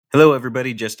Hello,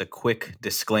 everybody. Just a quick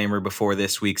disclaimer before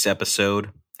this week's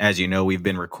episode. As you know, we've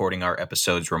been recording our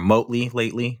episodes remotely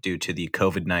lately due to the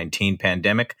COVID-19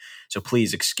 pandemic, so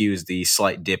please excuse the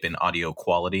slight dip in audio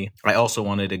quality. I also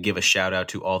wanted to give a shout out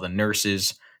to all the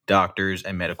nurses, doctors,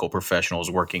 and medical professionals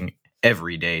working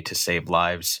every day to save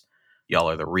lives. Y'all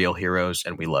are the real heroes,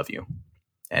 and we love you.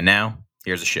 And now,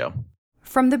 here's the show.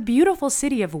 From the beautiful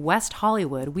city of West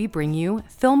Hollywood, we bring you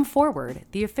Film Forward,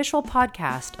 the official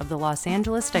podcast of the Los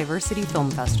Angeles Diversity Film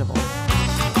Festival.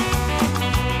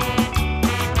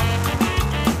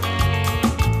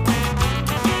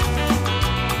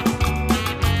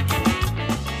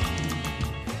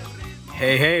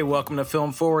 Hey, welcome to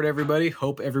Film Forward, everybody.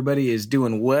 Hope everybody is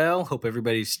doing well. Hope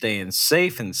everybody's staying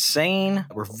safe and sane.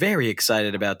 We're very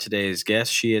excited about today's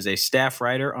guest. She is a staff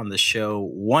writer on the show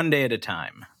One Day at a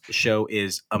Time. The show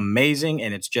is amazing,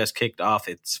 and it's just kicked off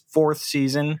its fourth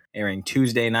season, airing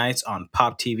Tuesday nights on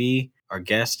Pop TV. Our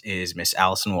guest is Miss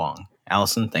Allison Wong.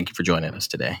 Allison, thank you for joining us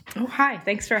today. Oh, hi.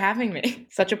 Thanks for having me.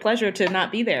 Such a pleasure to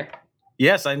not be there.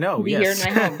 Yes, I know. Be here in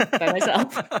my home by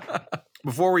myself.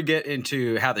 Before we get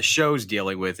into how the show's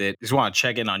dealing with it, I just want to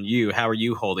check in on you. How are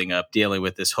you holding up dealing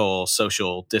with this whole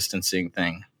social distancing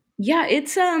thing? Yeah,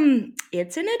 it's an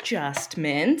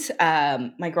adjustment.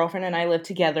 My girlfriend and I live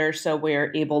together, so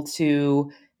we're able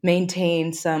to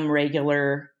maintain some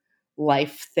regular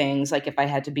life things. Like if I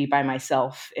had to be by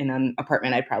myself in an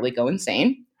apartment, I'd probably go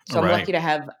insane. So I'm lucky to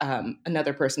have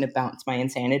another person to bounce my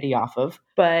insanity off of.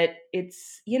 But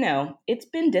it's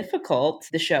been difficult.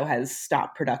 The show has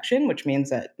stopped production, which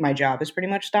means that my job is pretty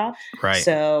much stopped. Right.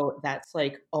 So that's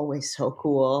like always so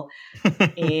cool.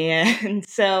 And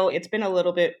so it's been a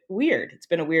little bit weird. It's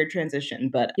been a weird transition.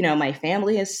 But, my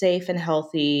family is safe and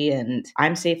healthy, and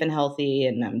I'm safe and healthy.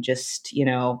 And I'm just,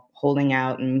 holding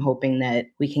out and hoping that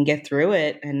we can get through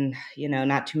it. And,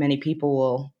 not too many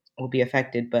people will be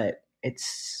affected, but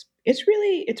it's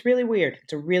really weird.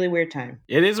 It's a really weird time.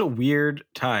 It is a weird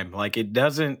time. Like, it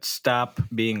doesn't stop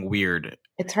being weird.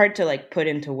 It's hard to put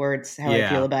into words how I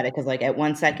feel about it. Cause at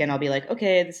 1 second I'll be like,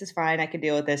 okay, this is fine. I can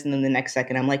deal with this. And then the next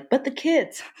second I'm like, but the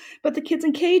kids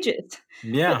in cages.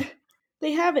 Yeah.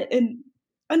 They have it. And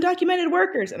undocumented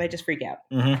workers. And I just freak out.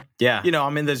 Mm-hmm. Yeah.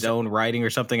 I'm in the zone writing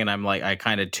or something. And I'm like, I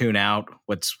kind of tune out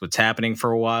what's happening for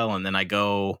a while. And then I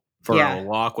go for a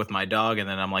walk with my dog, and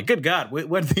then I'm like, good God,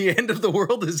 when the end of the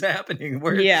world is happening?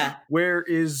 Where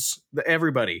is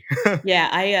everybody? Yeah,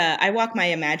 I walk my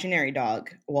imaginary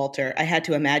dog, Walter. I had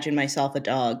to imagine myself a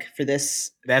dog for this.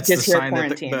 That's the sign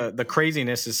that the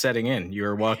craziness is setting in.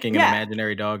 You're walking an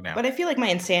imaginary dog now. But I feel like my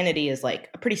insanity is a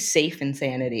pretty safe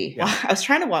insanity. Yeah. I was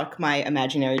trying to walk my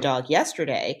imaginary dog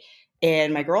yesterday,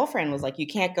 and my girlfriend was like, you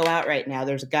can't go out right now.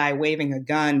 There's a guy waving a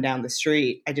gun down the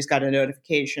street. I just got a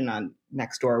notification on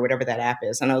Nextdoor, whatever that app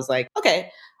is. And I was like,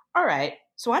 okay, all right.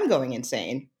 So I'm going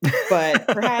insane. But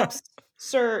perhaps,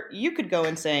 sir, you could go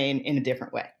insane in a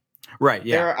different way. Right,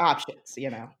 yeah. There are options,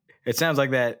 It sounds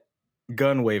like that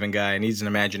gun waving guy needs an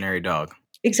imaginary dog.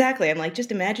 Exactly. I'm like,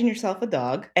 just imagine yourself a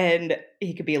dog, and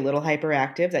he could be a little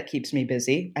hyperactive. That keeps me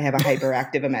busy. I have a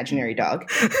hyperactive imaginary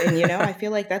dog. And, I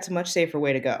feel like that's a much safer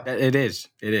way to go. It is.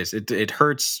 It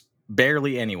hurts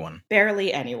barely anyone.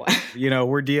 Barely anyone.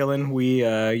 We're dealing.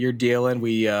 You're dealing.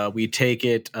 We take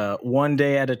it one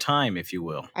day at a time, if you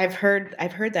will. I've heard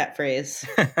that phrase.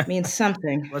 It means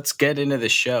something. Let's get into the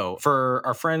show. For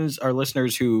our friends, our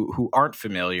listeners who aren't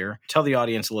familiar, tell the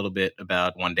audience a little bit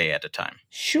about One Day at a Time.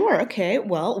 Sure. Okay.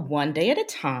 Well, One Day at a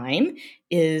Time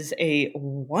is a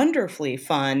wonderfully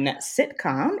fun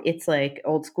sitcom. It's like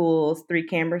old school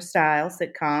 3-camera style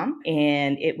sitcom.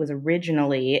 And it was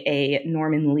originally a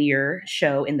Norman Lear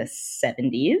show in the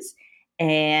 70s.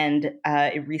 And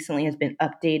it recently has been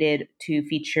updated to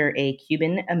feature a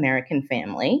Cuban American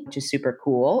family, which is super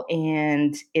cool.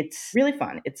 And it's really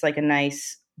fun. It's like a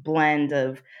nice blend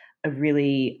of a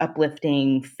really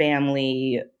uplifting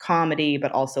family comedy,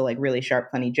 but also really sharp,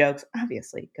 funny jokes,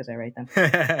 obviously, because I write them.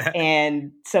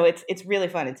 And so it's really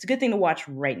fun. It's a good thing to watch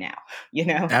right now,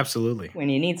 Absolutely. When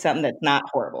you need something that's not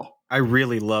horrible. I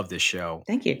really love this show.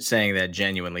 Thank you. Saying that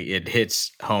genuinely, it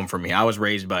hits home for me. I was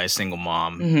raised by a single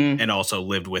mom and also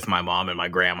lived with my mom and my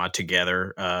grandma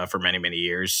together for many, many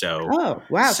years. So, oh,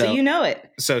 wow. So you know it.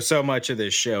 So much of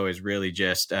this show is really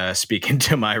just speaking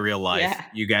to my real life. Yeah.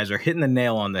 You guys are hitting the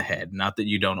nail on the head. Not that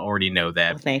you don't already know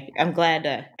that. Well, thank you. I'm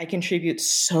glad I contribute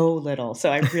so little. So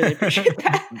I really appreciate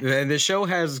that. And the show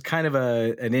has kind of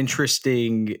an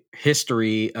interesting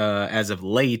history as of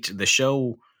late. The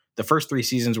show the first 3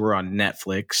 seasons were on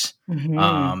Netflix.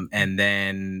 Mhm. And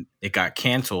then it got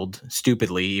canceled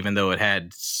stupidly, even though it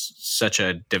had such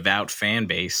a devout fan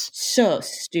base. So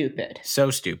stupid. So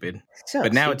stupid. So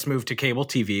But now stupid. it's moved to cable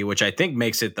TV, which I think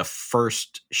makes it the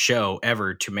first show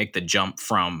ever to make the jump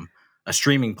from a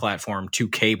streaming platform to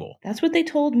cable. That's what they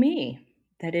told me,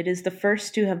 that it is the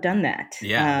first to have done that.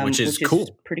 Yeah, which is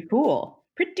cool. Pretty cool.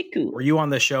 Pretty cool. Were you on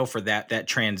the show for that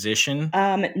transition?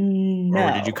 No.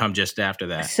 Or did you come just after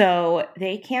that? So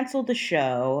they canceled the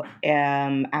show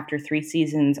after 3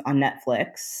 seasons on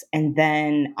Netflix. And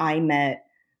then I met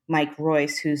Mike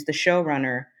Royce, who's the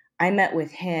showrunner. I met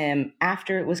with him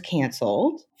after it was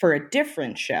canceled for a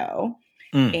different show.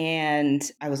 And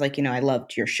I was like, I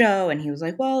loved your show. And he was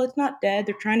like, well, it's not dead.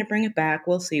 They're trying to bring it back.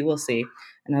 We'll see. We'll see.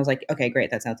 And I was like, okay,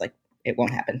 great. That sounds like it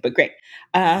won't happen, but great.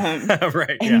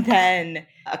 Right. And then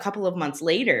a couple of months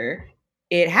later,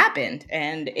 it happened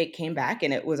and it came back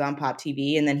and it was on Pop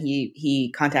TV. And then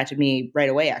he contacted me right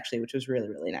away, actually, which was really,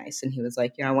 really nice. And he was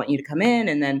like, I want you to come in.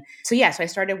 And then, so I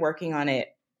started working on it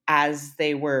as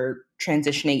they were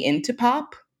transitioning into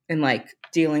Pop and like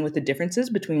dealing with the differences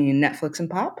between Netflix and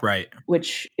Pop. Right.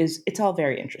 Which is, it's all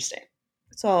very interesting.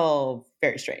 It's all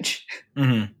very strange.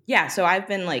 Mm-hmm. Yeah. So I've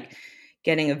been like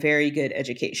getting a very good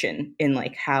education in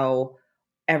like how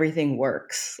everything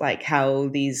works, like how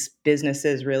these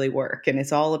businesses really work. And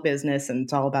it's all a business and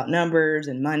it's all about numbers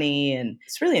and money. And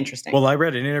it's really interesting. Well, I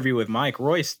read an interview with Mike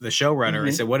Royce, the showrunner. Mm-hmm.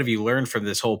 I said, what have you learned from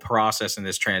this whole process and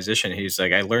this transition? He's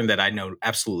like, I learned that I know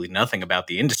absolutely nothing about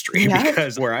the industry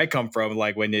because where I come from,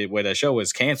 like when a show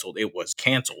was canceled, it was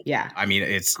canceled. Yeah. I mean,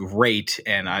 it's great.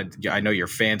 And I know your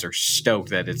fans are stoked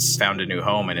that it's found a new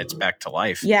home and it's back to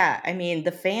life. Yeah. I mean,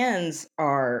 the fans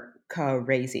are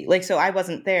crazy. Like, so I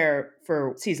wasn't there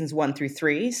for seasons 1 through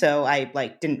 3. So I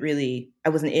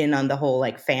wasn't in on the whole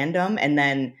like fandom. And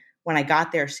then when I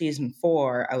got there season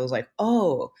 4, I was like,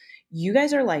 oh, you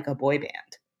guys are like a boy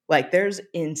band. Like there's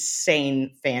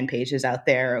insane fan pages out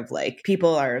there of like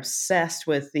people are obsessed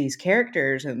with these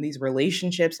characters and these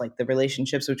relationships, like the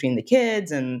relationships between the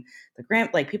kids and the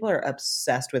like people are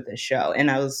obsessed with this show.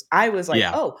 And I was like,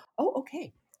 Yeah. oh,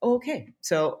 okay. Okay.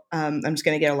 So I'm just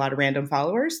going to get a lot of random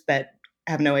followers that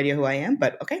have no idea who I am,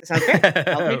 but okay. Sounds great.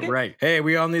 I'll take it. Right. Hey,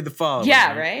 we all need the followers.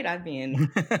 Yeah, right? I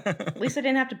mean, at least I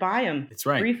didn't have to buy them. It's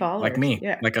right. Free followers. Like me.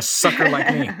 Yeah. Like a sucker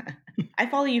like me. I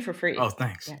follow you for free. Oh,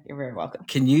 thanks. Yeah, you're very welcome.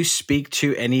 Can you speak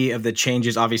to any of the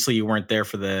changes? Obviously, you weren't there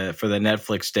for the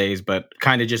Netflix days, but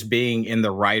kind of just being in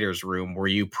the writer's room, were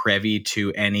you privy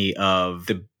to any of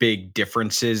the big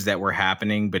differences that were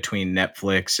happening between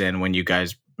Netflix and when you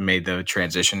guys made the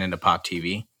transition into Pop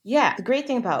TV? Yeah. The great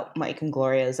thing about Mike and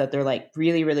Gloria is that they're like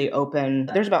really, really open.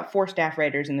 There's about 4 staff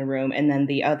writers in the room. And then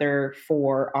the other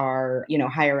 4 are,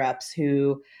 higher ups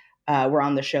who were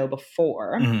on the show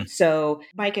before. Mm-hmm. So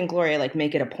Mike and Gloria like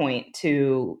make it a point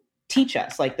to teach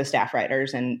us like the staff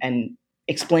writers and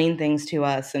explain things to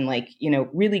us and like,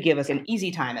 really give us an easy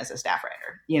time as a staff writer.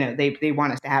 They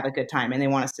want us to have a good time and they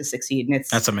want us to succeed. And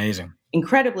that's amazing.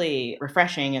 Incredibly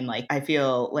refreshing. And like, I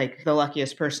feel like the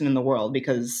luckiest person in the world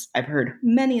because I've heard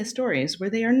many stories where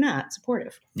they are not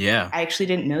supportive. Yeah. I actually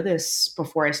didn't know this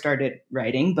before I started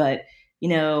writing, but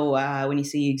when you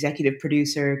see executive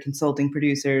producer, consulting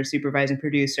producer, supervising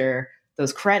producer,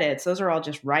 those credits, those are all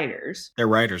just writers. They're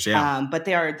writers. Yeah. But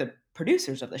they are the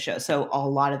producers of the show. So a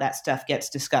lot of that stuff gets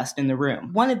discussed in the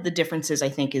room. One of the differences I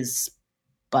think is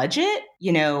budget,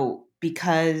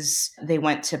 because they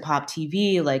went to Pop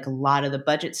TV, like a lot of the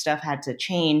budget stuff had to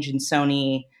change and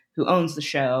Sony, who owns the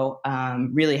show,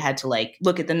 really had to like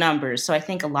look at the numbers. So I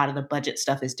think a lot of the budget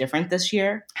stuff is different this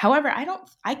year. However,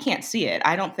 I can't see it.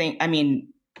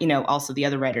 Also the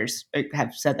other writers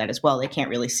have said that as well. They can't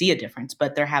really see a difference,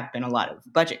 but there have been a lot of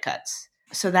budget cuts.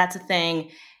 So that's a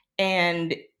thing.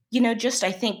 And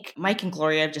I think Mike and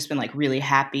Gloria have just been like really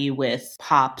happy with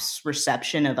Pop's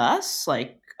reception of us,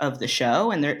 like of the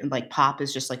show. And they're like, Pop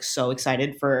is just like so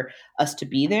excited for us to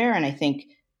be there. And I think,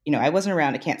 I wasn't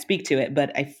around, I can't speak to it,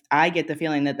 but I get the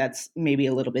feeling that that's maybe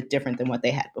a little bit different than what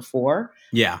they had before.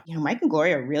 Yeah. Mike and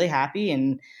Gloria are really happy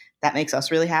and that makes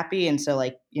us really happy. And so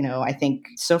like, I think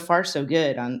so far so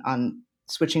good on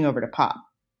switching over to Pop.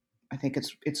 I think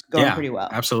it's going pretty well.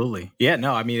 Absolutely. Yeah,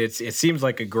 no, I mean, it seems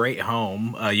like a great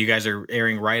home. You guys are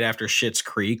airing right after Schitt's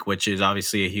Creek, which is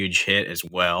obviously a huge hit as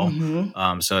well.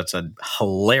 Mm-hmm. So it's a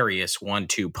hilarious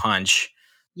 1-2 punch.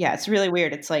 Yeah, it's really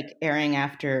weird. It's like airing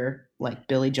after like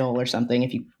Billy Joel or something.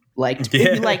 If you liked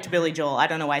Billy Joel, I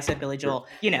don't know why I said Billy Joel,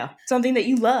 something that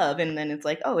you love. And then it's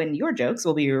like, oh, and your jokes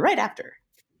will be right after.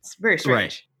 It's very strange.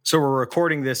 Right. So we're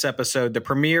recording this episode.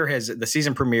 The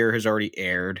season premiere has already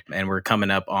aired, and we're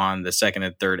coming up on the 2nd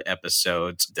and 3rd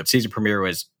episodes. The season premiere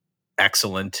was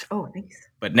excellent. Oh, thanks.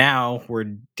 But now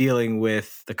we're dealing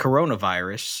with the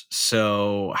coronavirus.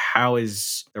 So how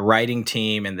is the writing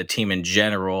team and the team in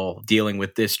general dealing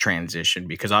with this transition?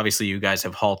 Because obviously you guys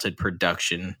have halted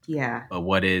production. Yeah. But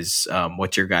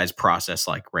what's your guys' process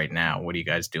like right now? What are you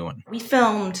guys doing? We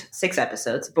filmed 6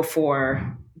 episodes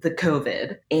before the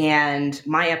COVID, and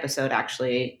my episode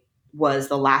actually was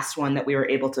the last one that we were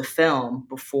able to film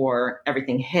before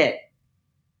everything hit.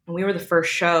 And we were the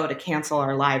first show to cancel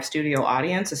our live studio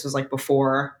audience. This was like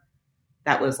before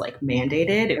that was like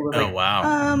mandated. It was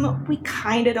wow. We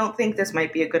kind of don't think this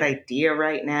might be a good idea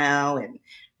right now. And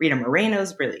Rita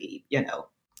Moreno's really,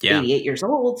 88 years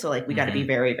old. So like we got to be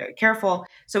very, very careful.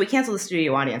 So we canceled the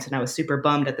studio audience, and I was super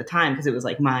bummed at the time because it was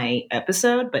like my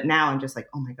episode. But now I'm just like,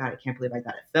 oh my God, I can't believe I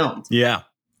got it filmed. Yeah.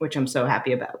 Which I'm so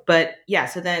happy about. But yeah,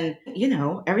 so then,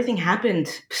 everything happened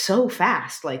so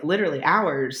fast, like literally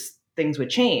hours, things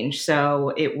would change.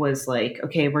 So it was like,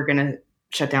 okay, we're going to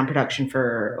shut down production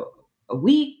for a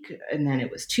week. And then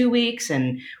it was 2 weeks.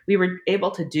 And we were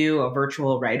able to do a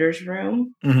virtual writer's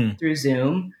room through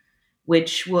Zoom,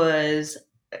 which was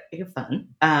fun,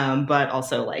 but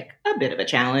also like a bit of a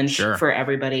challenge for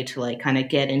everybody to like kind of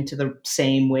get into the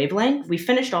same wavelength. We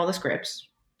finished all the scripts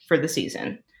for the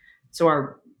season.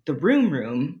 So the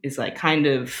room is like kind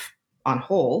of on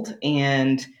hold,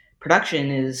 and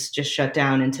production is just shut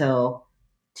down until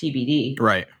TBD.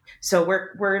 Right. So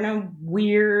we're in a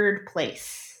weird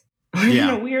place. In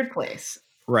a weird place.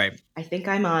 Right. I think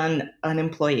I'm on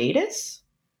unemployment hiatus.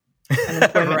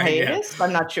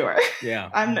 I'm not sure. Yeah.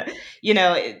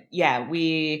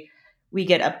 We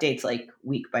get updates like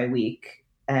week by week,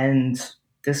 and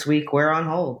this week we're on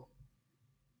hold.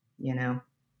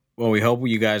 Well, we hope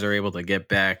you guys are able to get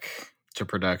back to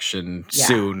production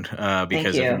soon,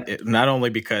 because not only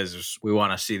because we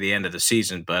want to see the end of the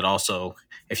season, but also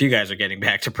if you guys are getting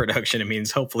back to production, it means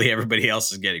hopefully everybody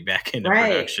else is getting back into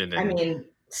production. And,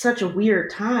 such a weird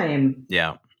time.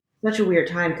 Yeah. Such a weird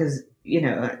time because,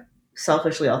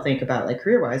 selfishly I'll think about like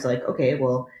career-wise, like, okay,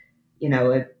 well,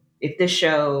 if this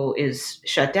show is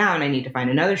shut down, I need to find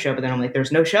another show, but then I'm like,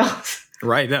 there's no shows.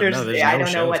 Right. There's no I don't know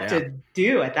shows, what to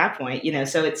do at that point,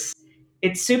 so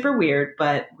it's super weird,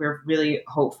 but we're really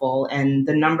hopeful. And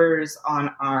the numbers on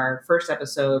our first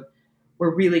episode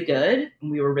were really good,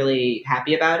 and we were really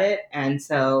happy about it. And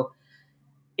so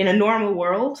in a normal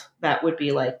world, that would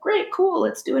be like, great, cool,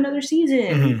 let's do another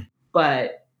season.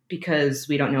 But because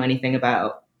we don't know anything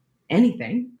about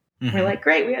anything, we're like,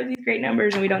 great, we have these great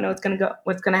numbers and we don't know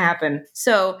what's going to happen.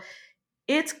 So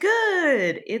it's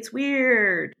good. It's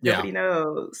weird. Nobody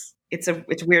knows. It's a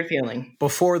weird feeling.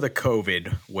 Before the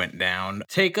COVID went down,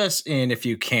 take us in, if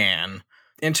you can,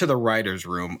 into the writer's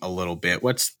room a little bit.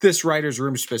 What's this writer's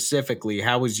room specifically?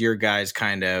 How was your guys'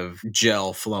 kind of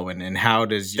gel flowing? And how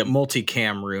does the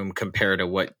multicam room compare to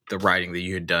what the writing that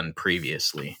you had done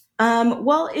previously?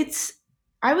 Well,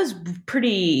 I was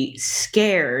pretty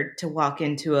scared to walk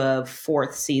into a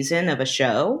 4th season of a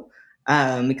show,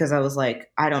 because I was like,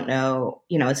 I don't know,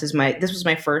 this was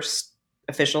my first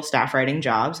official staff writing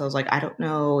job. So I was like, I don't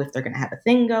know if they're going to have a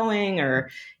thing going or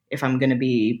if I'm going to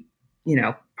be,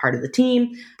 part of the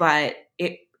team. But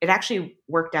it actually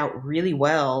worked out really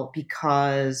well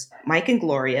because Mike and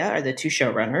Gloria are the 2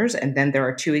 showrunners. And then there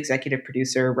are 2 executive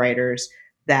producer writers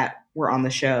that were on the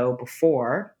show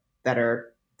before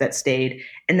that stayed.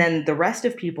 And then the rest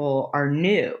of people are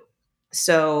new.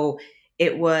 So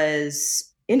it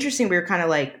was interesting. We were kind of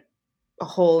like a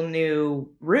whole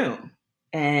new room.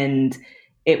 And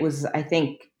it was, I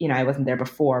think, I wasn't there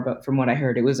before, but from what I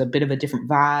heard, it was a bit of a different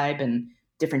vibe and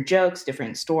different jokes,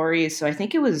 different stories. So I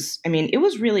think it was a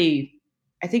really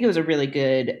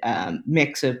good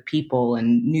mix of people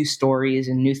and new stories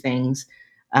and new things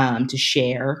to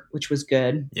share, which was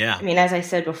good. Yeah. I mean, as I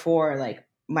said before, like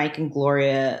Mike and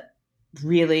Gloria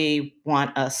really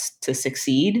want us to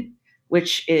succeed,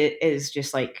 which is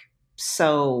just like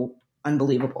so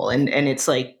unbelievable. And it's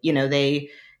like, they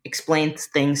explained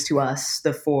things to us,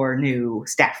 the 4 new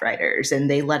staff writers, and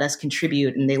they let us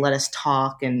contribute and they let us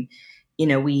talk. And,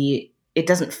 it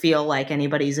doesn't feel like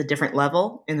anybody's a different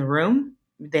level in the room.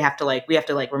 We have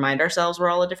to remind ourselves we're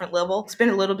all a different level. It's been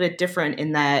a little bit different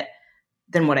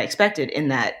than what I expected, in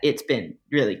that it's been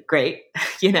really great.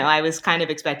 I was kind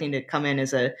of expecting to come in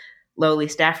as a lowly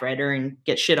staff writer and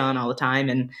get shit on all the time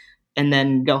and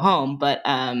then go home. But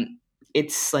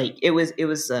it's like, it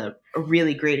was a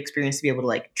really great experience to be able to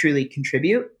like truly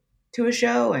contribute to a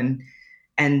show, and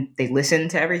they listen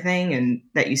to everything and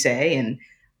that you say. And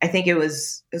I think it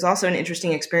was also an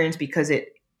interesting experience because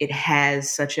it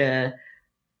has such a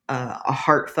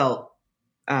heartfelt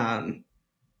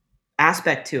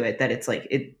aspect to it that it's like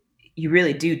you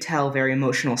really do tell very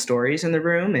emotional stories in the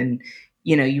room, and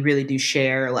you really do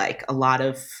share like a lot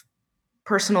of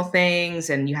personal things,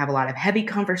 and you have a lot of heavy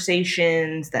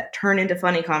conversations that turn into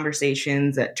funny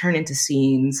conversations that turn into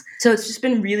scenes. So it's just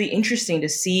been really interesting to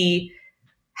see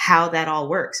how that all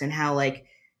works, and how like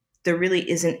there really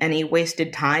isn't any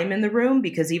wasted time in the room,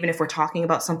 because even if we're talking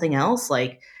about something else,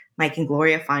 like Mike and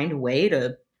Gloria find a way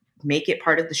to make it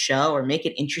part of the show or make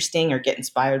it interesting or get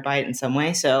inspired by it in some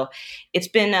way. So it's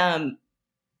been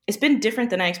different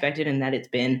than I expected, in that it's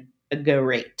been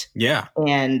great. Yeah.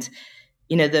 And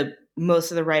the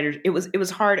most of the writers, it was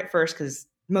hard at first, because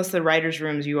most of the writers'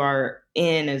 rooms you are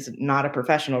in as not a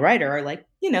professional writer are like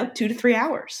 2 to 3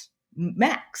 hours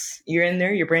max. You're in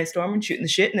there, you're brainstorming, shooting the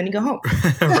shit, and then you go home.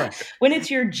 Right. When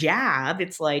it's your job,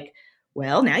 it's like,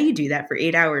 well, now you do that for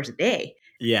 8 hours a day.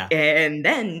 Yeah. And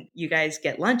then you guys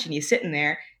get lunch and you sit in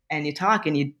there and you talk,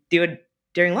 and you do it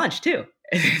during lunch too.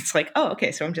 And it's like, oh,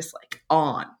 okay, so I'm just like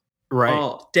on Right.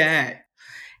 all day.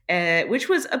 Which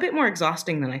was a bit more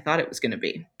exhausting than I thought it was going to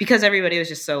be, because everybody was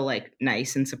just so like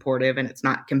nice and supportive, and it's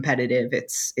not competitive.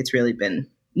 It's really been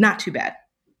not too bad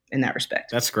in that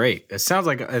respect. That's great. It sounds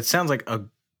like a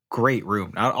great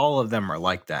room. Not all of them are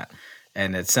like that,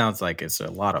 and it sounds like it's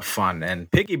a lot of fun. And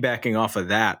piggybacking off of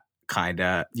that, kind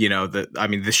of,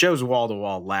 the show's wall to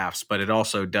wall laughs, but it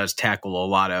also does tackle a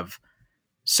lot of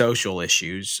social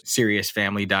issues, serious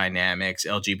family dynamics,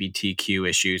 LGBTQ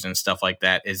issues, and stuff like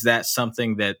that. Is that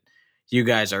something that you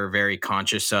guys are very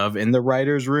conscious of in the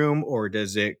writer's room, or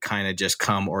does it kind of just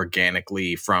come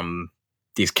organically from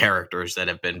these characters that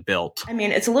have been built? I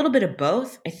mean, it's a little bit of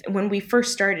both. When we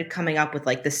first started coming up with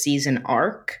like the season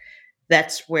arc,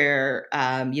 that's where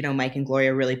Mike and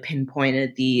Gloria really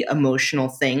pinpointed the emotional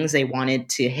things they wanted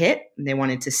to hit, and they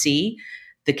wanted to see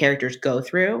the characters go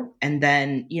through. And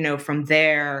then, from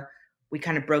there, we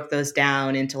kind of broke those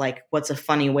down into like, what's a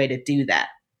funny way to do that?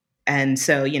 And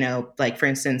so, like for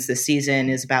instance, this season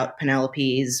is about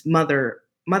Penelope's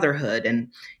motherhood, and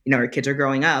her kids are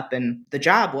growing up, and the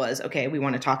job was, okay, we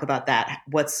want to talk about that.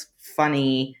 What's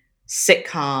funny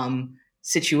sitcom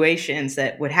situations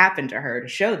that would happen to her to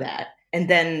show that? And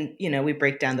then, we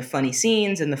break down the funny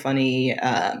scenes and the funny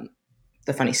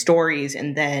stories,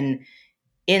 and then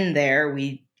in there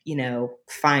we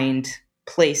find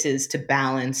places to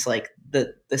balance like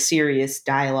the serious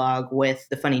dialogue with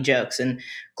the funny jokes. And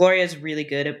Gloria's really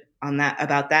good on that,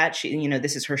 about that. She,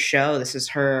 this is her show,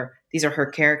 these are her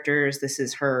characters, this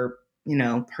is her,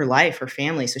 her life, her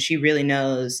family, so she really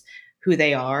knows who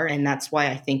they are, and that's why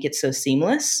I think it's so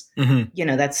seamless.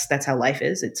 Mm-hmm. That's how life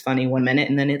is. It's funny one minute,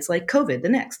 and then it's like COVID the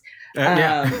next.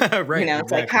 Yeah. Right. It's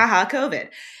exactly. like haha COVID.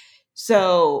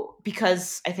 So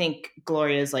because I think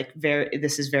Gloria is like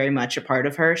this is very much a part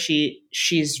of her.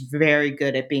 She's very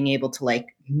good at being able to like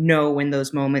know when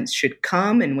those moments should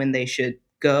come and when they should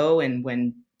go, and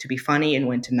when to be funny and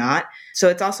when to not. So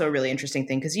it's also a really interesting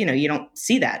thing, because you don't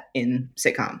see that in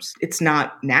sitcoms. It's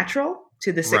not natural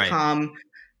to the sitcom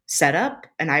setup,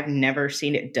 and I've never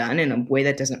seen it done in a way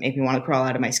that doesn't make me want to crawl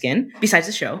out of my skin, besides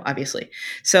the show, obviously.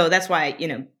 So that's why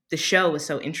the show was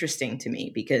so interesting to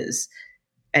me, because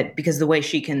the way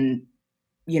she can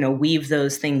weave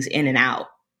those things in and out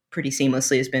pretty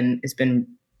seamlessly has been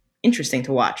interesting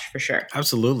to watch, for sure.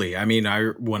 Absolutely. I mean,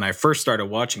 when I first started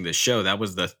watching this show, that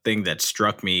was the thing that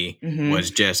struck me, was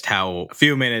just how a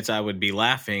few minutes I would be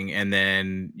laughing, and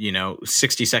then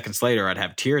 60 seconds later I'd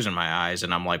have tears in my eyes,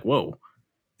 and I'm like, whoa,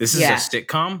 this is a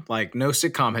sitcom? Like, no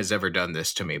sitcom has ever done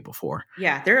this to me before.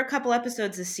 Yeah, there are a couple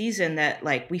episodes this season that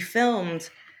like we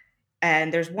filmed,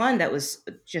 and there's one that was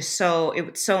just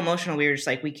it was so emotional. We were just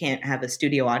like, we can't have a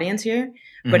studio audience here.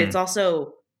 But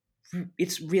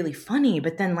it's really funny.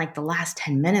 But then like the last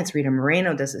 10 minutes, Rita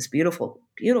Moreno does this beautiful,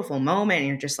 beautiful moment, and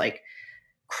you're just like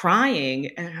crying,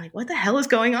 and you're like, what the hell is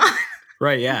going on?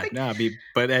 Right. Yeah.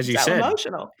 But as you said,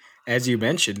 emotional. As you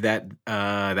mentioned,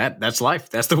 that's life.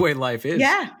 That's the way life is.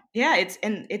 Yeah. Yeah.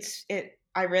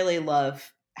 I really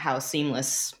love how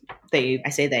seamless we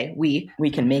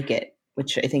can make it,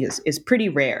 which I think is pretty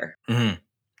rare. Mm-hmm.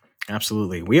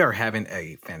 Absolutely. We are having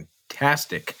a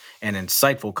fantastic and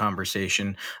insightful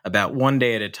conversation about One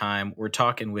Day at a Time. We're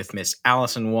talking with Miss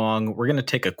Allison Wong. We're going to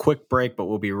take a quick break, but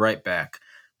we'll be right back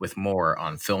with more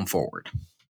on Film Forward.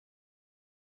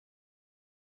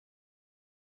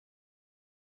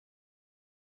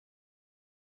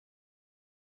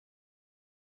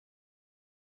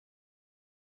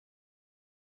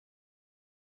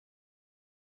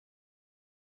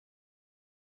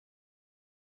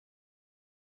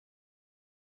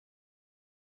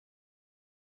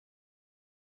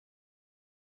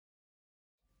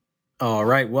 All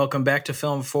right, welcome back to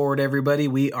Film Forward, everybody.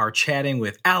 We are chatting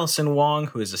with Allison Wong,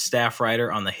 who is a staff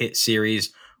writer on the hit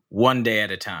series One Day at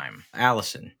a Time.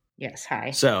 Allison. Yes, hi.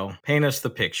 So, paint us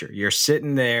the picture. You're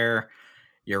sitting there,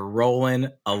 you're rolling,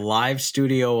 a live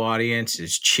studio audience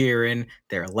is cheering,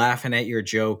 they're laughing at your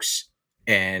jokes,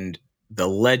 and the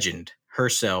legend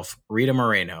herself, Rita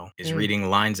Moreno, is reading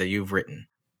lines that you've written.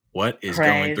 What is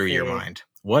going through your mind?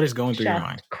 What is going through your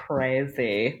mind?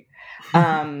 Crazy.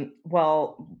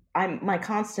 Well, my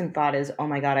constant thought is, oh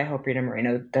my God, I hope Rita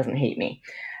Moreno doesn't hate me.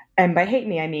 And by hate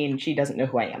me, I mean, she doesn't know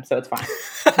who I am, so it's fine.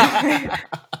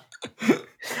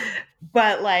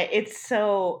 But like, it's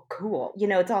so cool. You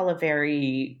know, it's all a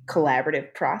very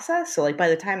collaborative process. So like by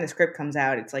the time the script comes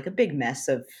out, it's like a big mess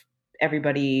of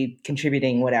everybody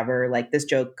contributing whatever. Like this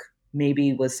joke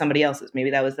maybe was somebody else's. Maybe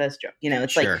that was this joke. You know,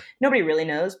 it's like nobody really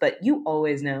knows, but you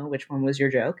always know which one was your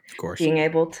joke. Of course. Being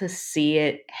able to see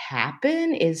it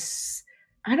happen is,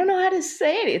 I don't know how to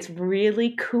say it. It's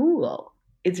really cool.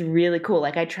 It's really cool.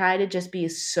 Like I try to just be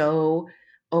so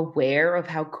aware of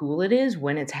how cool it is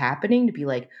when it's happening, to be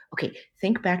like, okay,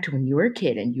 think back to when you were a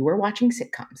kid and you were watching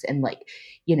sitcoms and like,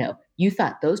 you know, you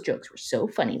thought those jokes were so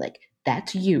funny. Like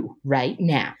that's you right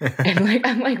now. And like,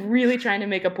 I'm like really trying to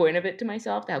make a point of it to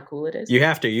myself, how cool it is. You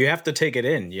have to take it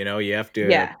in, you know, you have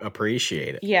to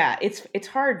appreciate it. Yeah. It's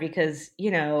hard because,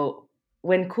 you know,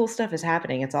 when cool stuff is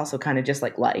happening, it's also kind of just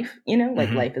like life, you know,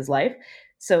 like life is life.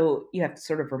 So you have to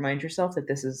sort of remind yourself that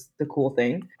this is the cool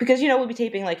thing, because, you know, we'll be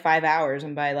taping like 5 hours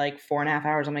and by like 4.5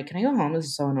 hours, I'm like, can I go home? This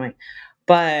is so annoying,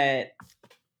 but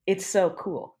it's so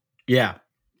cool. Yeah,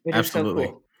 absolutely.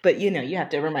 So cool. But, you know, you have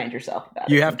to remind yourself about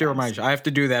it. You have to remind you. I have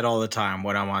to do that all the time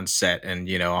when I'm on set and,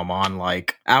 you know, I'm on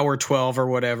like hour 12 or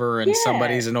whatever and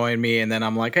somebody's annoying me. And then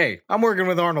I'm like, hey, I'm working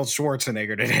with Arnold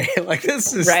Schwarzenegger today. Like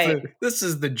this is this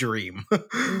is the dream.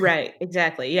 Right.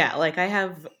 Exactly. Yeah. Like I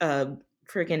have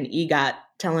freaking EGOT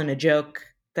telling a joke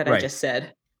that I just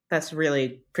said. That's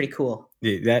really pretty cool.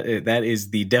 Yeah, that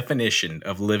is the definition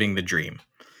of living the dream.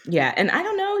 Yeah. And I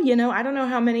don't know, you know, I don't know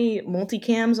how many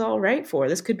multicams I'll write for.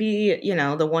 This could be, you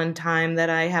know, the one time that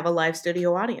I have a live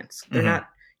studio audience. They're not,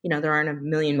 you know, there aren't a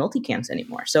million multicams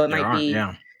anymore. So it might be,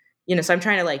 you know, so I'm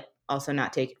trying to like also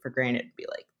not take it for granted and be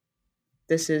like,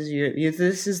 this is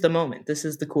this is the moment. This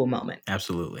is the cool moment.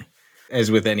 Absolutely.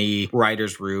 As with any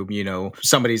writer's room, you know,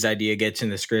 somebody's idea gets in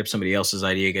the script, somebody else's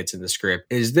idea gets in the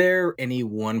script. Is there any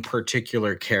one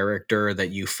particular character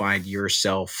that you find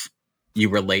yourself you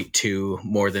relate to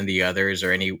more than the others,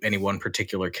 or any one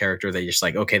particular character that you're just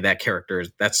like, okay, that character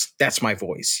is that's my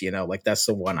voice, you know, like that's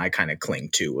the one I kind of cling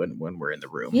to when we're in the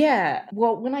room? Yeah.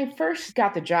 Well, when I first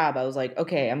got the job, I was like,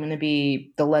 okay, I'm going to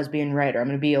be the lesbian writer. I'm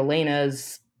going to be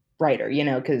Elena's writer, you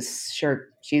know, because sure,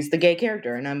 she's the gay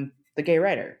character and I'm the gay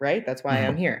writer, right? That's why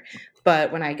I'm here.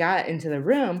 But when I got into the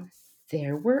room,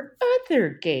 there were other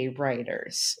gay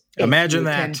writers. Imagine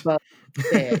that.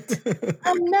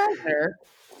 Another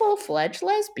full-fledged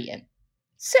lesbian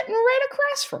sitting right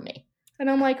across from me. And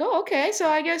I'm like, oh, okay, so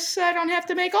I guess I don't have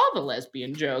to make all the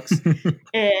lesbian jokes.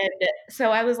 And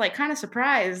so I was like kind of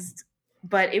surprised,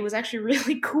 but it was actually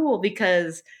really cool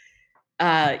because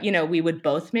you know, we would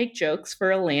both make jokes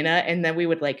for Elena and then we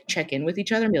would like check in with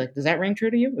each other and be like, does that ring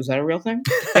true to you? Is that a real thing?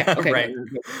 Yeah, okay. Right.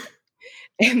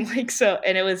 And like, so,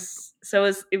 and it was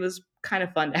kind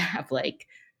of fun to have like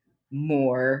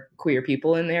more queer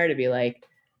people in there to be like,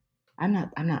 I'm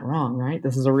not wrong, right?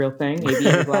 This is a real thing. Maybe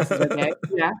your glasses are okay.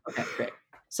 Yeah. Okay, great.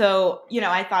 So, you know,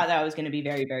 I thought that was going to be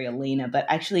very, very Elena, but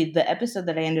actually the episode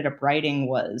that I ended up writing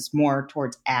was more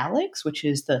towards Alex, which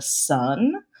is the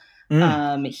son.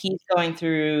 He's going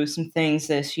through some things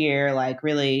this year, like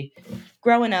really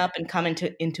growing up and coming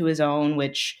into his own,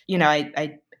 which, you know,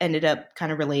 I ended up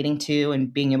kind of relating to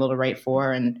and being able to write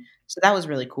for. And so that was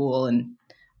really cool. And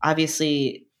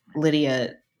obviously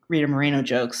Rita Moreno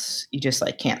jokes, you just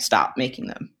like can't stop making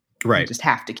them. Right. You just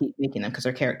have to keep making them because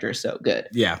her character is so good.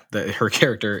 Yeah. Her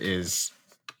character is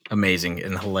amazing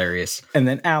and hilarious. And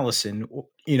then Allison,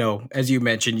 you know, as you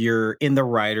mentioned, you're in the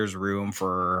writer's room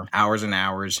for hours and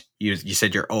hours. You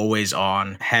said you're always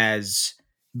on. Has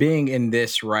being in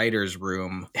this writer's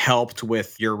room helped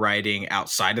with your writing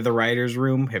outside of the writer's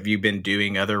room? Have you been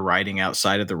doing other writing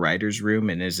outside of the writer's room?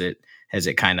 And has it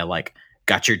kind of like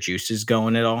got your juices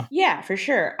going at all? Yeah, for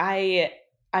sure. I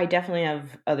definitely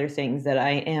have other things that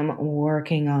I am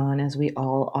working on, as we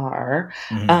all are.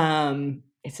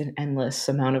 It's an endless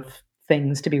amount of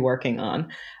things to be working on.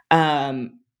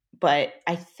 But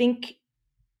I think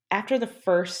after the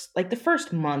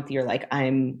first month, you're like,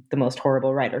 I'm the most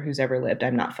horrible writer who's ever lived.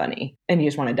 I'm not funny. And you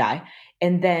just want to die.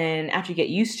 And then after you get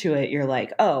used to it, you're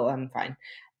like, oh, I'm fine.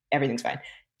 Everything's fine.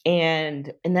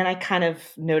 And then I kind of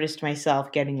noticed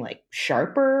myself getting like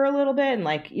sharper a little bit, and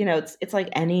like, it's like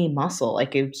any muscle.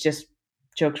 Like it's just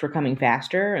jokes were coming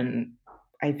faster, and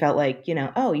I felt like,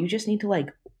 oh, you just need to like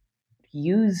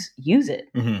use it.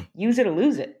 Mm-hmm. Use it or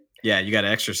lose it. Yeah, you got to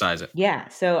exercise it. Yeah,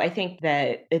 so I think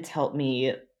that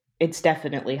it's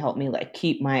definitely helped me like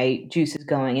keep my juices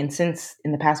going. And since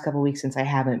in the past couple of weeks since I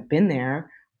haven't been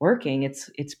there working,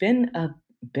 it's been a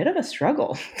bit of a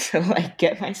struggle to like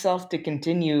get myself to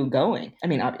continue going. I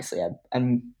mean, obviously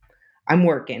I'm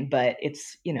working, but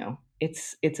it's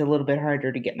it's a little bit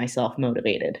harder to get myself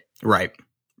motivated. Right.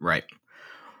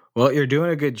 Well, you're doing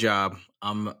a good job.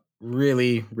 I'm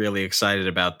really, really excited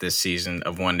about this season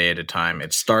of One Day at a Time.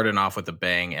 It's starting off with a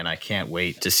bang, and I can't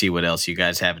wait to see what else you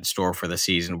guys have in store for the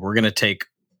season. We're going to take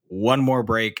one more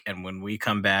break, and when we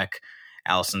come back,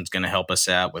 Allison's going to help us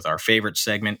out with our favorite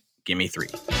segment, Gimme 3.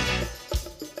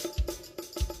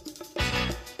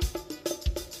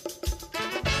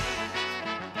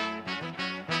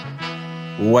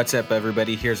 What's up,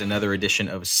 everybody? Here's another edition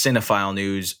of Cinephile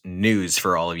News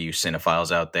for all of you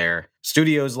cinephiles out there.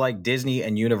 Studios like Disney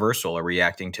and Universal are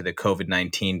reacting to the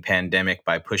COVID-19 pandemic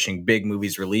by pushing big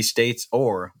movies' release dates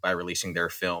or by releasing their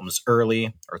films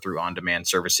early or through on-demand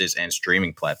services and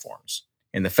streaming platforms.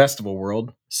 In the festival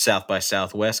world, South by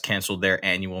Southwest canceled their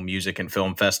annual music and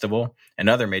film festival, and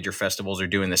other major festivals are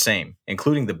doing the same,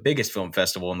 including the biggest film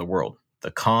festival in the world. The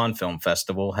Cannes Film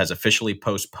Festival has officially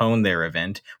postponed their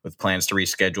event with plans to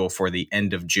reschedule for the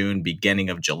end of June, beginning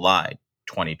of July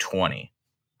 2020.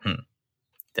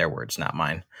 Their words, not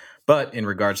mine. But in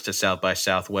regards to South by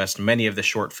Southwest, many of the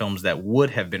short films that would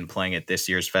have been playing at this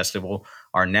year's festival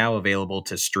are now available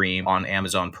to stream on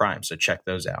Amazon Prime, so check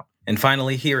those out. And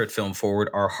finally, here at Film Forward,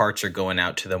 our hearts are going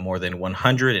out to the more than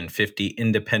 150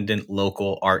 independent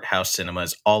local art house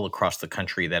cinemas all across the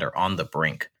country that are on the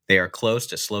brink. They are close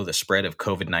to slow the spread of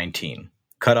COVID-19.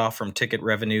 Cut off from ticket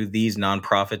revenue, these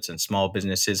nonprofits and small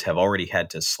businesses have already had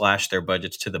to slash their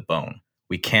budgets to the bone.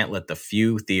 We can't let the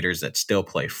few theaters that still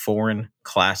play foreign,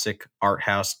 classic, art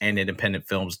house, and independent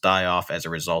films die off as a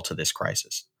result of this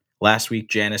crisis. Last week,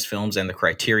 Janus Films and the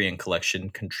Criterion Collection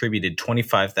contributed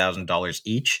 $25,000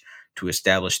 each to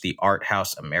establish the Art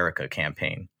House America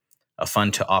campaign, a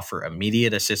fund to offer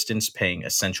immediate assistance paying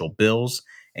essential bills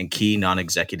and key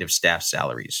non-executive staff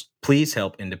salaries. Please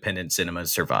help independent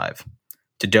cinemas survive.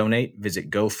 To donate, visit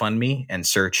GoFundMe and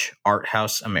search Art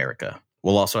House America.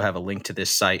 We'll also have a link to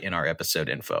this site in our episode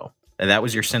info. And that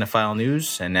was your Cinephile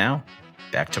News, and now,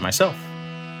 back to myself.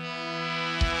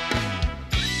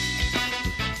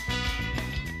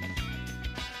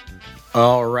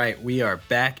 All right, we are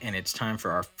back, and it's time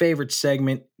for our favorite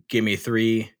segment, Gimme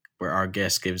 3, where our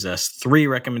guest gives us 3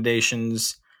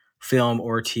 recommendations, film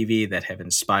or TV, that have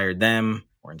inspired them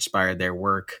or inspired their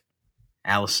work.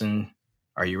 Allison,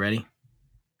 are you ready?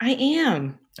 I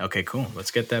am. Okay, cool. Let's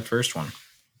get that first one.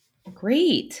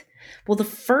 Great. Well, the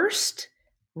first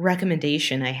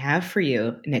recommendation I have for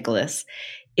you, Nicholas,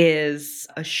 is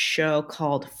a show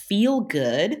called Feel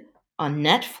Good on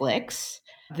Netflix.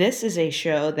 This is a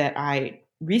show that I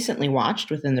recently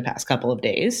watched within the past couple of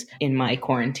days in my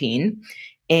quarantine,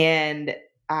 and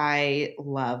I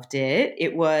loved it.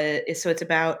 It's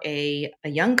about a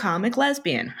young comic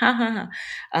lesbian. I've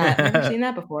never seen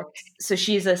that before. So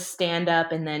she's a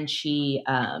stand-up, and then she's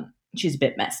a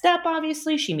bit messed up,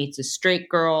 obviously. She meets a straight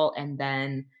girl and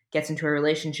then gets into a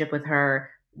relationship with her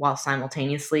while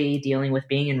simultaneously dealing with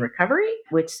being in recovery,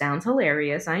 which sounds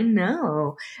hilarious, I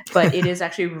know. But it is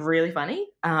actually really funny.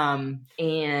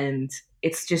 And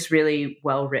it's just really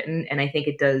well written. And I think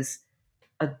it does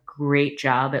a great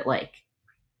job at like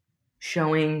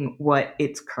showing what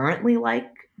it's currently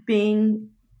like being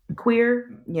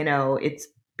queer. It's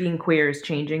being queer is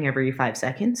changing every 5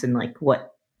 seconds and like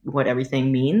what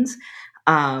everything means.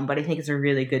 But I think it's a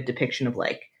really good depiction of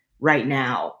like right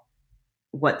now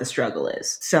what the struggle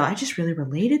is. So I just really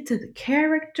related to the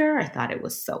character. I thought it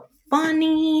was so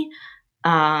funny,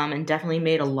 and definitely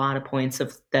made a lot of points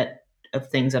of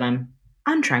things that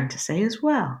I'm trying to say as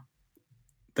well.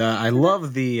 I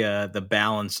love the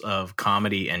balance of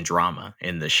comedy and drama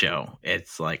in the show.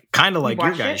 It's like kind of like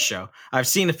your guys' show. I've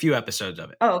seen a few episodes of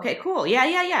it. Oh, okay, cool.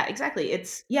 Yeah, exactly.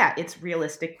 It's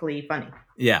realistically funny.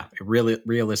 Yeah, really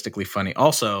realistically funny.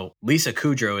 Also, Lisa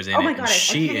Kudrow is in it. Oh my god, I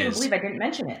can't even believe I didn't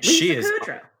mention it. Lisa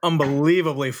Kudrow.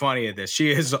 Unbelievably funny at this.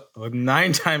 She is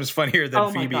 9 times funnier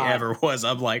than Phoebe ever was.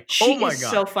 I'm like, oh my god. She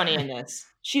is so funny in this.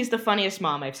 She's the funniest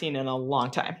mom I've seen in a long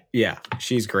time. Yeah,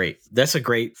 she's great. That's a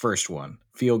great first one.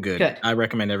 Feel Good. I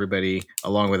recommend everybody,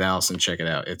 along with Allison, check it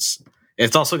out. It's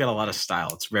It's also got a lot of style.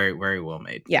 It's very, very well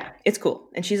made. Yeah, it's cool.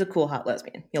 And she's a cool, hot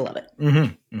lesbian. You'll love it.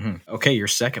 Mm-hmm, mm-hmm. Okay, your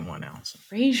second one, Allison.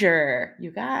 Frasier.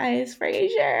 You guys,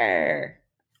 Frasier.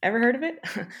 Ever heard of it?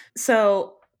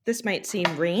 So this might seem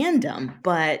random,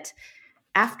 but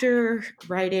after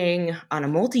writing on a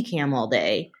multicam all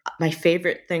day, my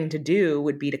favorite thing to do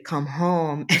would be to come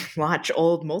home and watch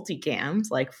old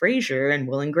multicams like Frasier and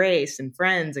Will and Grace and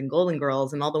Friends and Golden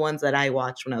Girls and all the ones that I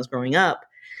watched when I was growing up,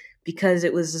 because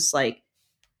it was just like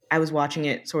I was watching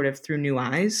it sort of through new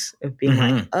eyes of being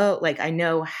like, oh, like I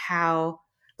know how,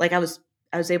 like I was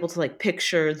able to like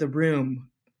picture the room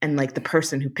and like the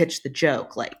person who pitched the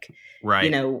joke, like, right.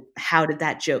 You know, how did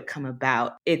that joke come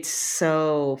about? It's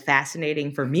so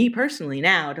fascinating for me personally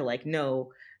now to like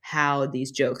know how these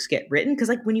jokes get written. Cause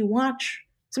like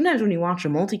sometimes when you watch a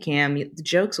multicam, the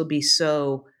jokes will be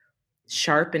so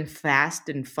sharp and fast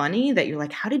and funny that you're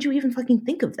like, how did you even fucking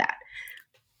think of that?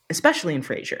 Especially in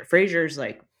Frasier. Frasier's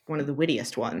like one of the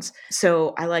wittiest ones.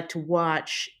 So I like to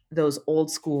watch those old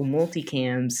school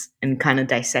multicams and kind of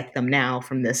dissect them now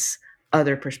from this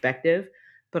other perspective.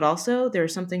 But also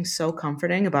there's something so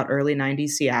comforting about early 90s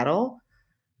Seattle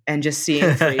and just seeing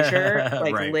Frasier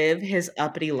like right. live his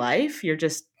uppity life.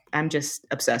 I'm just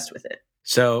obsessed with it.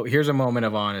 So here's a moment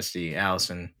of honesty,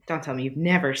 Allison. Don't tell me you've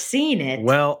never seen it.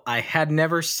 Well, I had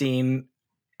never seen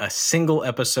a single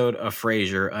episode of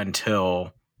Frasier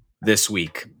until this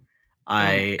week.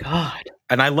 Oh God.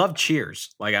 And I love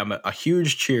Cheers. Like I'm a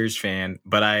huge Cheers fan,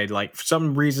 but I like for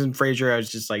some reason Frasier, I was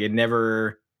just like I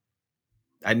never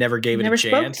gave it a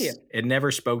chance. It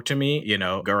never spoke to me, you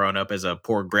know, growing up as a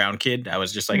poor ground kid. I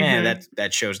was just like,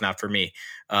 that show's not for me.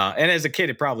 And as a kid,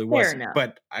 it probably wasn't.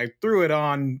 But I threw it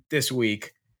on this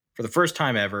week for the first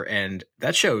time ever. And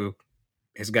that show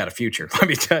has got a future, let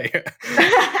me tell you.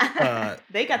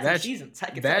 They got some seasons.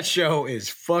 That show is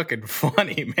fucking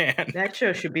funny, man. That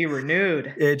show should be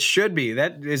renewed. It should be.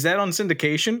 Is that on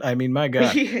syndication? I mean, my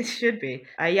God. It should be.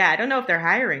 Yeah, I don't know if they're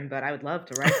hiring, but I would love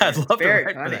to write. I'd love to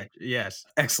write for that. Yes,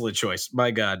 excellent choice. My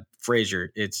God, Frasier.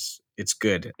 It's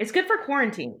good. It's good for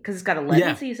quarantine because it's got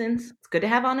 11 seasons. It's good to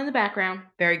have on in the background.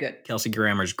 Very good. Kelsey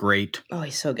Grammer's great. Oh,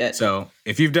 he's so good. So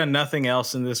if you've done nothing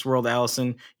else in this world,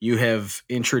 Allison, you have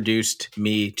introduced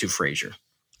me to Frasier.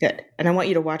 Good. And I want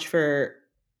you to watch for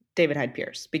David Hyde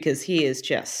Pierce because he is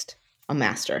just a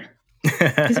master.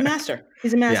 He's a master.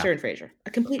 He's a master in Frasier.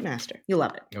 A complete master. You'll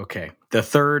love it. Okay. The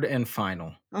third and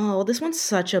final. Oh, this one's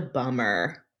such a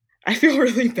bummer. I feel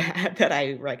really bad that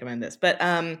I recommend this, but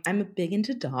I'm big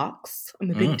into docs. I'm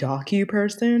a big docu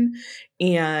person,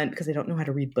 and because I don't know how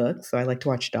to read books, so I like to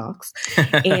watch docs.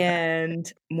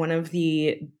 And one of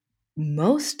the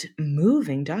most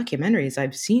moving documentaries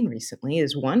I've seen recently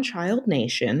is One Child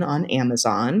Nation on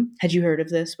Amazon. Had you heard of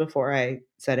this before I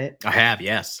said it? I have,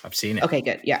 yes. I've seen it. Okay,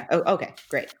 good. Yeah. Oh, okay,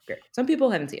 great. Some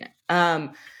people haven't seen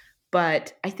it.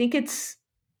 But I think it's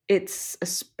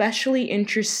especially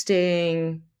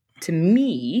interesting to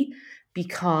me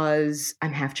because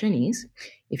I'm half Chinese,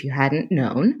 if you hadn't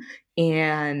known,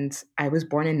 and I was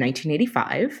born in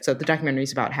 1985. So the documentary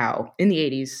is about how in the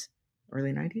 80s,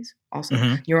 early 90s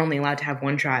also, you're only allowed to have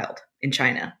one child in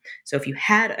China. So if you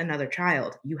had another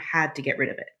child, you had to get rid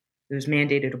of it. There was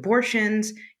mandated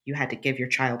abortions. You had to give your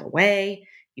child away.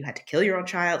 You had to kill your own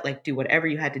child, like do whatever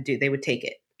you had to do. They would take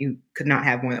it. You could not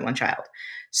have more than one child.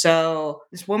 So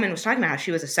this woman was talking about how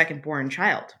she was a second-born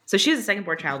child. So she was a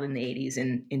second-born child in the 80s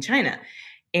in China.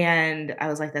 And I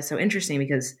was like, that's so interesting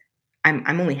because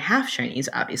I'm only half Chinese,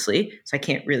 obviously. So I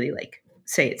can't really like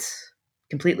say it's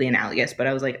completely analogous. But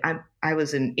I was like, I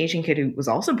was an Asian kid who was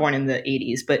also born in the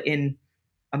 80s, but in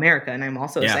America. And I'm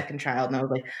also a second child. And I was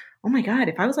like, oh my God,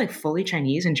 if I was like fully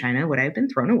Chinese in China, would I have been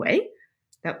thrown away?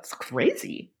 That's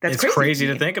crazy. It's crazy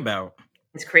to think about.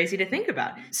 It's crazy to think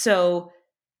about. So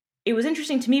it was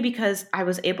interesting to me because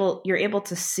you're able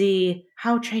to see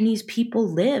how Chinese people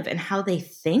live and how they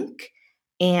think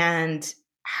and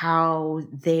how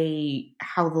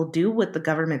they'll do what the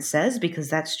government says because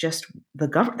that's just the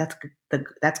government.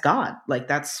 That's God. Like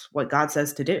that's what God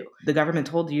says to do. The government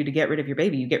told you to get rid of your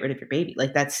baby, you get rid of your baby.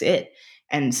 Like that's it.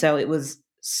 And so it was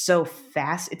so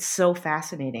fast. It's so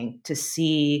fascinating to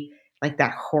see like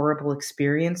that horrible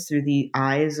experience through the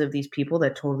eyes of these people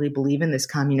that totally believe in this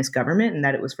communist government and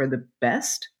that it was for the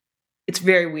best. It's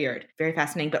very weird, very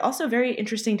fascinating, but also very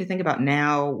interesting to think about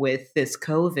now with this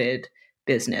COVID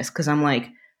business. Cause I'm like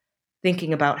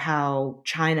thinking about how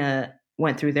China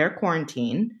went through their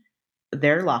quarantine,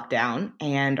 their lockdown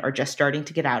and are just starting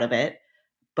to get out of it.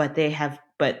 But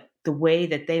the way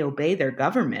that they obey their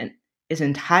government is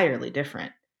entirely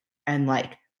different. And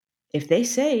like, if they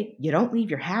say you don't leave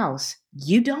your house,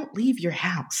 you don't leave your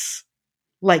house.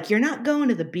 Like, you're not going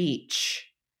to the beach.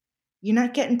 You're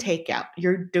not getting takeout.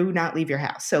 Do not leave your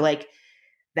house. So like,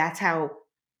 that's how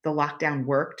the lockdown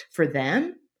worked for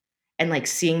them. And like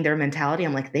seeing their mentality,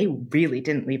 I'm like, they really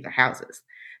didn't leave their houses.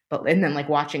 And then like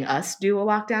watching us do a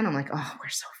lockdown, I'm like, oh, we're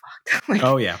so fucked. Like,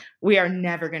 oh yeah, we are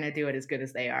never going to do it as good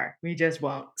as they are. We just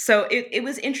won't. So it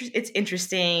was interesting. It's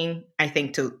interesting, I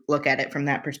think, to look at it from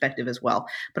that perspective as well.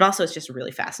 But also it's just a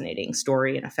really fascinating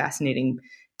story and a fascinating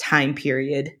time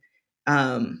period.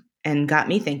 And got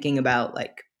me thinking about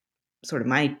like sort of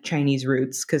my Chinese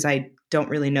roots, because I don't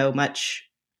really know much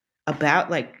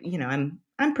about, like, you know,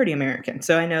 I'm pretty American.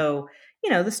 So I know, you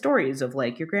know, the stories of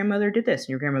like your grandmother did this and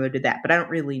your grandmother did that, but I don't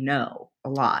really know a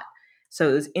lot. So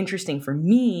it was interesting for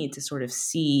me to sort of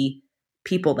see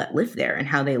people that live there and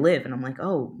how they live. And I'm like,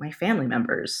 oh, my family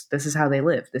members, this is how they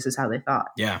live. This is how they thought.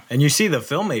 Yeah. And you see the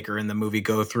filmmaker in the movie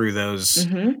go through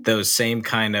those same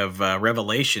kind of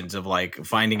revelations of like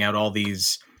finding out all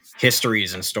these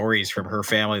histories and stories from her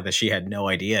family that she had no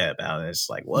idea about. It's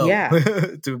like, whoa, yeah,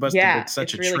 it must have been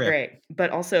such it's a really trip. great.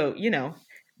 But also, you know,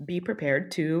 be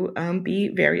prepared to be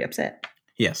very upset.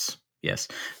 Yes.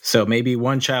 So maybe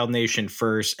One Child Nation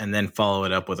first, and then follow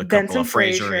it up with a couple of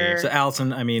Frasier. So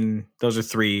Allison, I mean, those are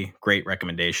 3 great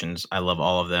recommendations. I love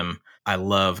all of them. I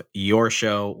love your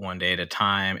show, One Day at a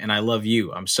Time, and I love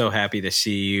you. I'm so happy to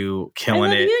see you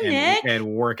killing it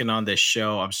and working on this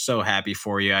show. I'm so happy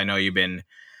for you. I know you've been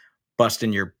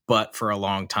busting your butt for a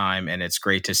long time, and it's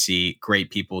great to see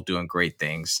great people doing great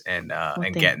things and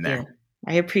getting there.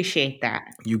 I appreciate that.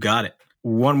 You got it.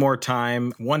 One more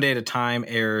time, One Day at a Time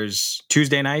airs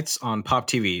Tuesday nights on Pop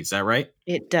TV. Is that right?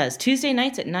 It does. Tuesday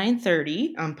nights at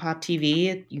 9:30 on Pop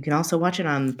TV. You can also watch it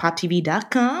on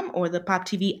poptv.com or the Pop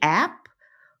TV app,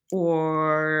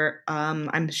 or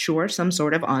I'm sure some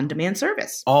sort of on-demand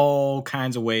service. All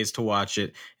kinds of ways to watch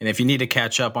it. And if you need to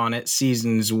catch up on it,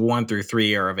 seasons 1 through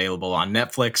 3 are available on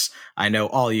Netflix. I know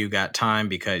all you got time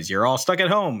because you're all stuck at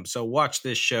home. So watch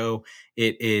this show.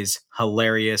 It is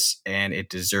hilarious and it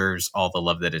deserves all the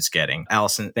love that it's getting.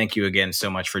 Allison, thank you again so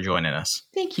much for joining us.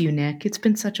 Thank you, Nick. It's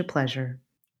been such a pleasure.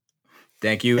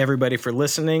 Thank you, everybody, for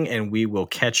listening, and we will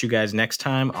catch you guys next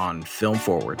time on Film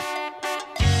Forward.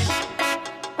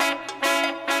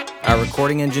 Our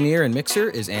recording engineer and mixer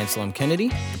is Anselm Kennedy.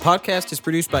 The podcast is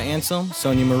produced by Anselm,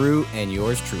 Sonia Maru, and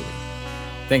yours truly.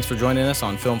 Thanks for joining us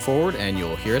on Film Forward, and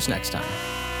you'll hear us next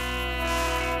time.